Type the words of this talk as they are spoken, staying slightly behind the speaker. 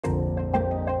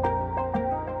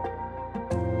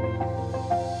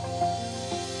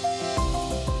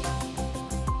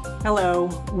Hello,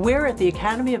 we're at the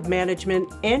Academy of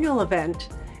Management annual event,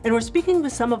 and we're speaking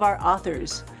with some of our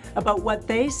authors about what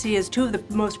they see as two of the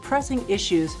most pressing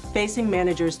issues facing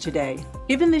managers today.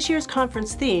 Given this year's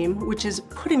conference theme, which is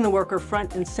putting the worker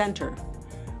front and center,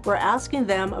 we're asking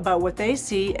them about what they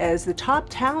see as the top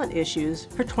talent issues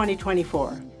for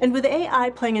 2024. And with AI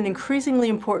playing an increasingly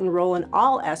important role in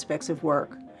all aspects of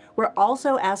work, we're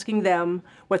also asking them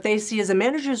what they see as a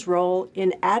manager's role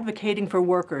in advocating for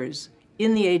workers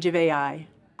in the age of AI.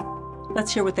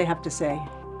 Let's hear what they have to say.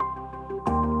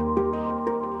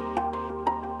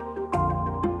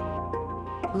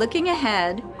 Looking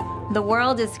ahead, the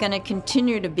world is going to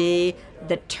continue to be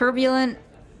the turbulent,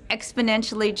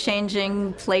 exponentially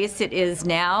changing place it is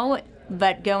now,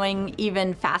 but going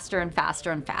even faster and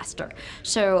faster and faster.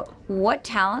 So what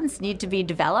talents need to be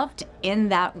developed in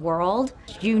that world?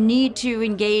 You need to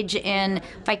engage in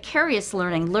vicarious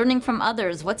learning, learning from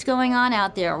others. What's going on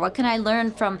out there? What can I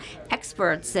learn from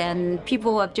experts and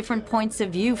people who have different points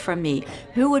of view from me?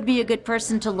 Who would be a good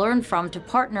person to learn from, to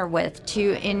partner with,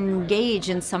 to engage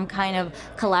in some kind of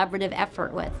collaborative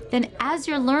effort with? Then as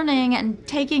you're learning and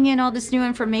taking in all this new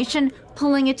information,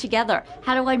 pulling it together.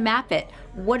 How do I map it?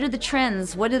 What are the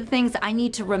trends? What are the things I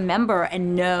need to remember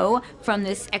and know from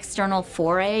this external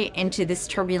foray into this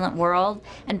turbulent world?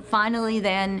 And finally,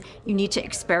 then, you need to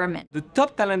experiment. The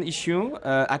top talent issue,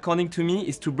 according to me,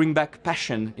 is to bring back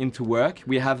passion into work.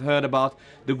 We have heard about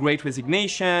the Great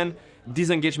Resignation,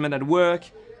 disengagement at work.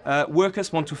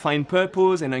 Workers want to find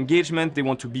purpose and engagement. They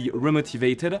want to be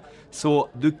remotivated. So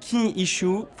the key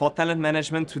issue for talent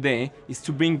management today is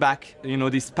to bring back,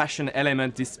 this passion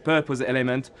element, this purpose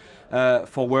element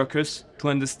for workers to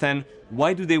understand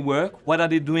why do they work, what are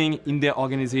they doing in their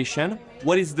organization,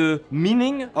 what is the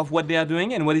meaning of what they are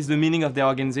doing, and what is the meaning of their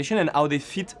organization, and how they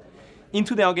fit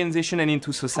into the organization and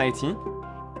into society.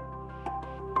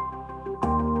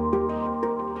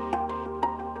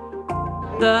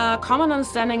 The common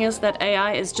understanding is that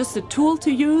AI is just a tool to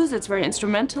use, it's very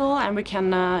instrumental and we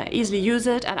can easily use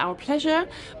it at our pleasure.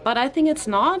 But I think it's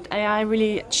not. AI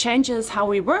really changes how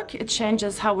we work, it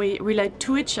changes how we relate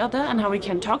to each other and how we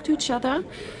can talk to each other.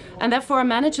 And therefore a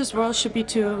manager's role should be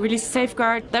to really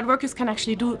safeguard that workers can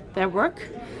actually do their work.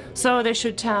 So they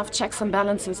should have checks and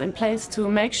balances in place to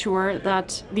make sure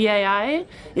that the AI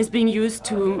is being used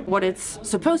to what it's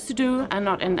supposed to do and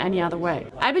not in any other way.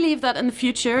 I believe that in the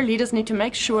future, leaders need to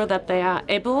make sure that they are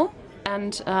able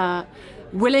and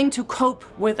willing to cope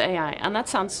with AI. And that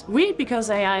sounds weird because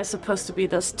AI is supposed to be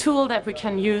this tool that we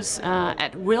can use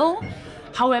at will.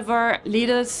 However,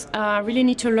 leaders really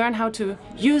need to learn how to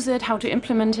use it, how to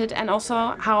implement it, and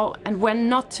also how and when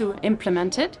not to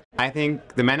implement it. I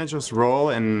think the manager's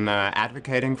role in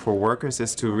advocating for workers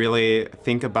is to really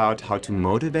think about how to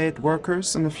motivate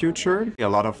workers in the future. A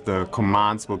lot of the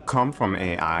commands will come from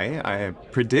AI, I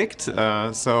predict.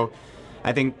 So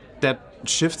I think that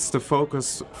shifts the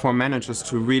focus for managers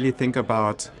to really think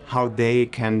about how they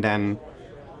can then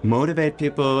motivate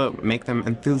people, make them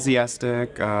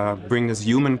enthusiastic, bring this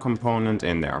human component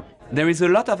in there. There is a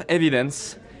lot of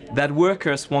evidence that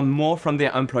workers want more from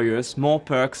their employers, more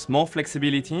perks, more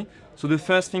flexibility. So the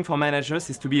first thing for managers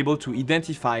is to be able to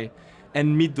identify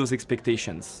and meet those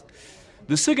expectations.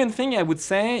 The second thing I would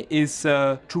say is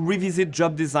to revisit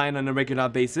job design on a regular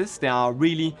basis. There are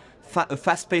really a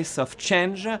fast pace of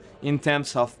change in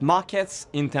terms of markets,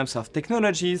 in terms of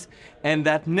technologies, and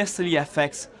that necessarily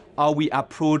affects how we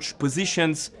approach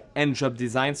positions and job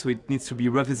design, so it needs to be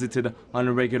revisited on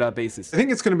a regular basis. I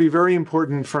think it's going to be very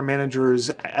important for managers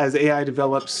as AI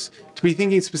develops to be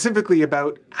thinking specifically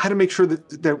about how to make sure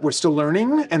that we're still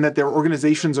learning and that their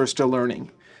organizations are still learning.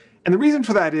 And the reason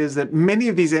for that is that many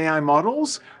of these AI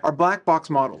models are black box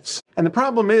models. And the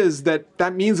problem is that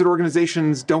that means that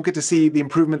organizations don't get to see the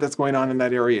improvement that's going on in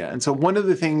that area. And so one of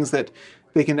the things that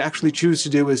they can actually choose to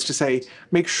do is to say,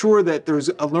 make sure that there's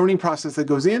a learning process that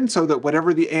goes in so that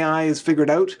whatever the AI is figured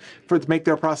out to make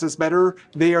their process better,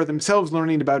 they are themselves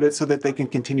learning about it so that they can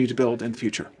continue to build in the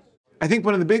future. I think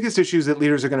one of the biggest issues that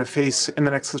leaders are going to face in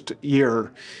the next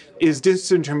year is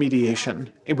disintermediation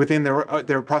within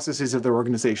their processes of their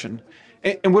organization.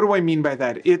 And what do I mean by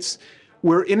that?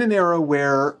 We're in an era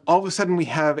where all of a sudden we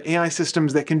have AI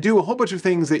systems that can do a whole bunch of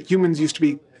things that humans used to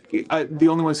be the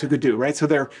only ones who could do, right? So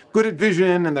they're good at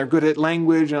vision and they're good at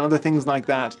language and other things like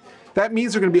that. That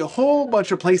means there are going to be a whole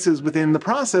bunch of places within the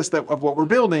process of what we're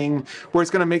building where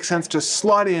it's going to make sense to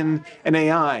slot in an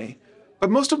AI.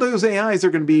 But most of those AIs are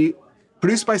going to be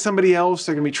produced by somebody else.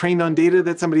 They're going to be trained on data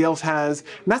that somebody else has.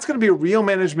 And that's going to be a real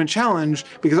management challenge,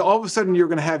 because all of a sudden you're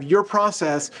going to have your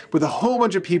process with a whole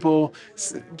bunch of people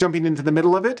jumping into the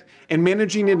middle of it and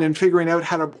managing it and figuring out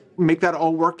how to make that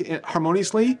all work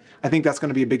harmoniously. I think that's going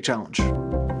to be a big challenge.